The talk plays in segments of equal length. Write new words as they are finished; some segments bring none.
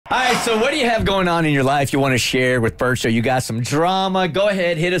All right, so what do you have going on in your life you want to share with Bert Show? You got some drama? Go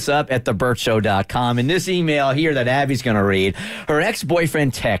ahead, hit us up at thebertshow.com. In this email here that Abby's going to read, her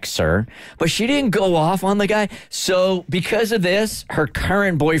ex-boyfriend texts her, but she didn't go off on the guy. So because of this, her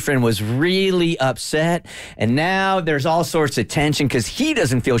current boyfriend was really upset, and now there's all sorts of tension because he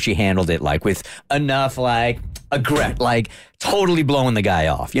doesn't feel she handled it with enough totally blowing the guy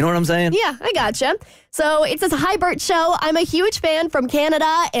off. You know what I'm saying? Yeah, I gotcha. So it says, "Hi, Bert Show. I'm a huge fan from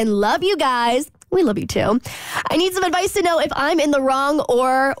Canada and love you guys." We love you too. "I need some advice to know if I'm in the wrong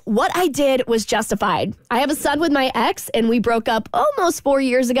or what I did was justified. I have a son with my ex and we broke up almost 4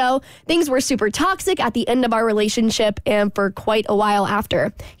 years ago. Things were super toxic at the end of our relationship and for quite a while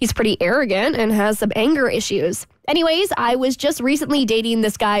after. He's pretty arrogant and has some anger issues. Anyways, I was just recently dating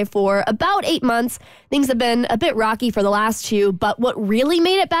this guy for about 8 months. Things have been a bit rocky for the last 2, but what really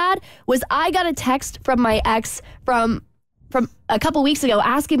made it bad was I got a text from my ex from a couple weeks ago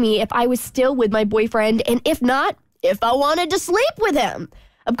asking me if I was still with my boyfriend, and if not, if I wanted to sleep with him.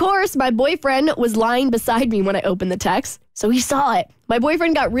 Of course, my boyfriend was lying beside me when I opened the text, so he saw it. My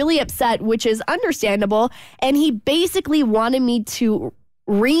boyfriend got really upset, which is understandable, and he basically wanted me to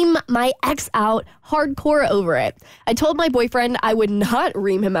ream my ex out hardcore over it. I told my boyfriend I would not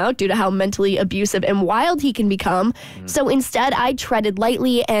ream him out due to how mentally abusive and wild he can become. So instead, I treaded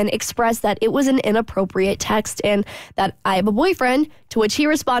lightly and expressed that it was an inappropriate text and that I have a boyfriend, to which he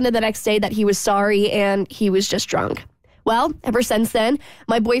responded the next day that he was sorry and he was just drunk. Well, ever since then,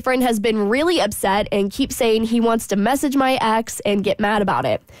 my boyfriend has been really upset and keeps saying he wants to message my ex and get mad about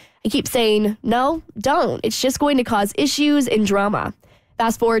it. I keep saying, no, don't. It's just going to cause issues and drama.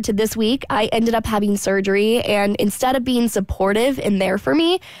 Fast forward to this week, I ended up having surgery, and instead of being supportive and there for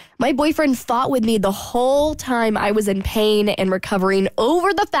me, my boyfriend fought with me the whole time I was in pain and recovering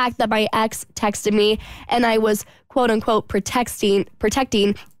over the fact that my ex texted me and I was, quote unquote, protecting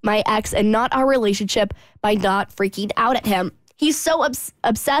my ex and not our relationship by not freaking out at him. He's so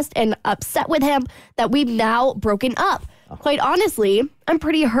obsessed and upset with him that we've now broken up. Quite honestly, I'm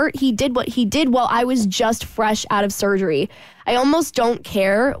pretty hurt he did what he did while I was just fresh out of surgery. I almost don't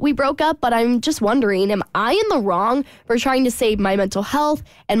care we broke up, but I'm just wondering, am I in the wrong for trying to save my mental health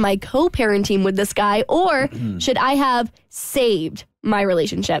and my co-parenting with this guy, or should I have saved my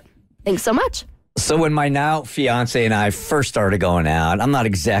relationship? Thanks so much. So when my now fiance and I first started going out, I'm not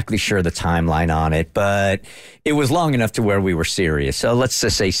exactly sure the timeline on it, but it was long enough to where we were serious. So let's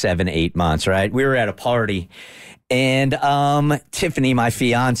just say 7-8 months, right? We were at a party. And Tiffany, my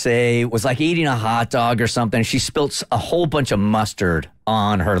fiance, was eating a hot dog or something. She spilt a whole bunch of mustard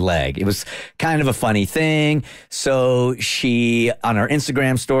on her leg. It was kind of a funny thing. So she, on her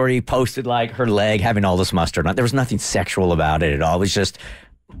Instagram story, posted her leg having all this mustard on it. There was nothing sexual about it at all. It was just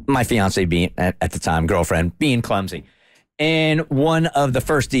my fiance being, at the time, girlfriend, being clumsy. And one of the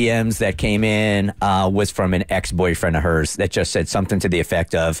first DMs that came in was from an ex-boyfriend of hers that just said something to the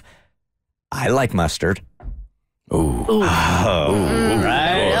effect of, "I like mustard." Ooh. Ooh.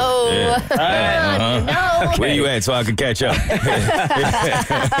 Right? No. Yeah. Right. No. Okay. Where you at so I can catch up? Thank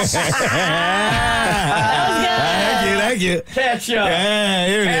you. Catch up. Yeah,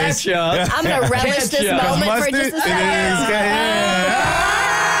 here it is. Catch up. I'm going to relish this moment for just a second.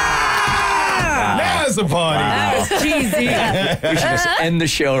 Now it's a party. That was cheesy. We should just end the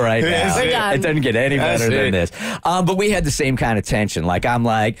show right now. We're done. It doesn't get any better That's than it. this. But we had the same kind of tension. I'm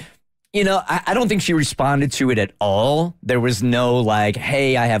I don't think she responded to it at all. There was no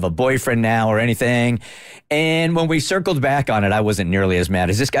hey, I have a boyfriend now or anything. And when we circled back on it, I wasn't nearly as mad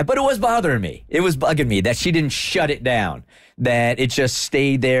as this guy, but it was bothering me. It was bugging me that she didn't shut it down, that it just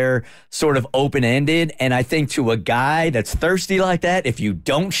stayed there sort of open-ended. And I think to a guy that's thirsty like that, if you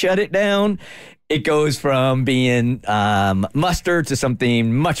don't shut it down, it goes from being mustard to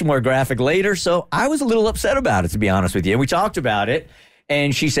something much more graphic later. So I was a little upset about it, to be honest with you. We talked about it.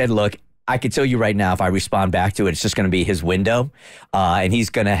 And she said, look, I can tell you right now, if I respond back to it, it's just going to be his window. And he's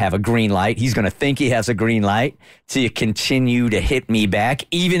going to have a green light. He's going to think he has a green light to continue to hit me back.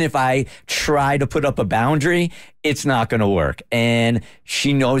 Even if I try to put up a boundary, it's not going to work. And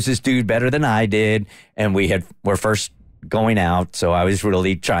she knows this dude better than I did. And we're first going out. So I was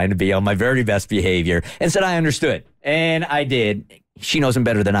really trying to be on my very best behavior and said I understood. And I did. She knows him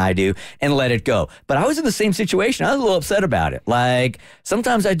better than I do, and let it go. But I was in the same situation. I was a little upset about it.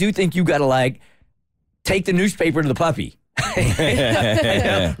 Sometimes I do think you got to, take the newspaper to the puppy.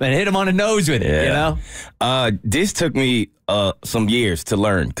 And hit him on the nose with it, you know? This took me some years to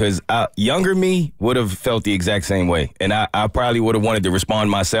learn, because younger me would have felt the exact same way. And I probably would have wanted to respond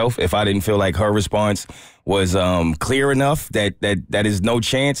myself if I didn't feel like her response was clear enough that is no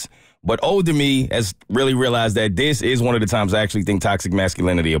chance. But older me has really realized that this is one of the times I actually think toxic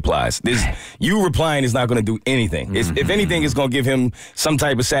masculinity applies. This, you replying is not going to do anything. If anything, it's going to give him some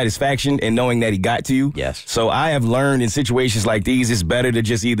type of satisfaction in knowing that he got to you. Yes. So I have learned in situations like these, it's better to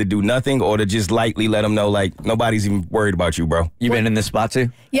just either do nothing or to just lightly let him know, like, nobody's even worried about you, bro. You been in this spot too?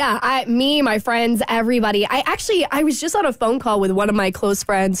 Yeah, me, my friends, everybody. I was just on a phone call with one of my close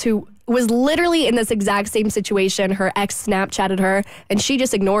friends who was literally in this exact same situation. Her ex Snapchatted her, and she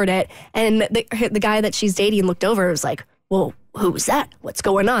just ignored it. And the guy that she's dating looked over and was like, well, who's that? What's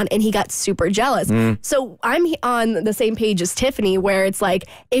going on? And he got super jealous. So I'm on the same page as Tiffany, where it's like,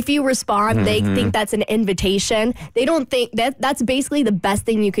 if you respond, they think that's an invitation. They don't think that's basically the best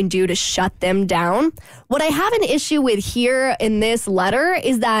thing you can do to shut them down. What I have an issue with here in this letter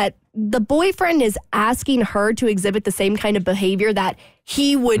is that the boyfriend is asking her to exhibit the same kind of behavior that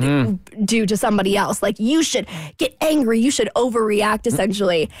he would do to somebody else. Like, you should get angry. You should overreact,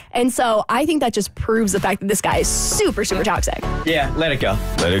 essentially. And so I think that just proves the fact that this guy is super, super toxic. Yeah, let it go.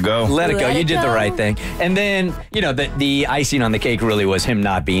 Let it go. Let it go. Let You it did the go. right thing. And then, the icing on the cake really was him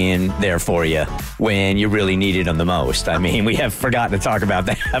not being there for you when you really needed him the most. I mean, we have forgotten to talk about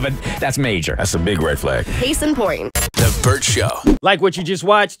that, but that's major. That's a big red flag. Case in point. The Bert Show. Like what you just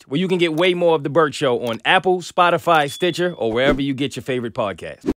watched? Well, you can get way more of The Bert Show on Apple, Spotify, Stitcher, or wherever you get your favorite podcast.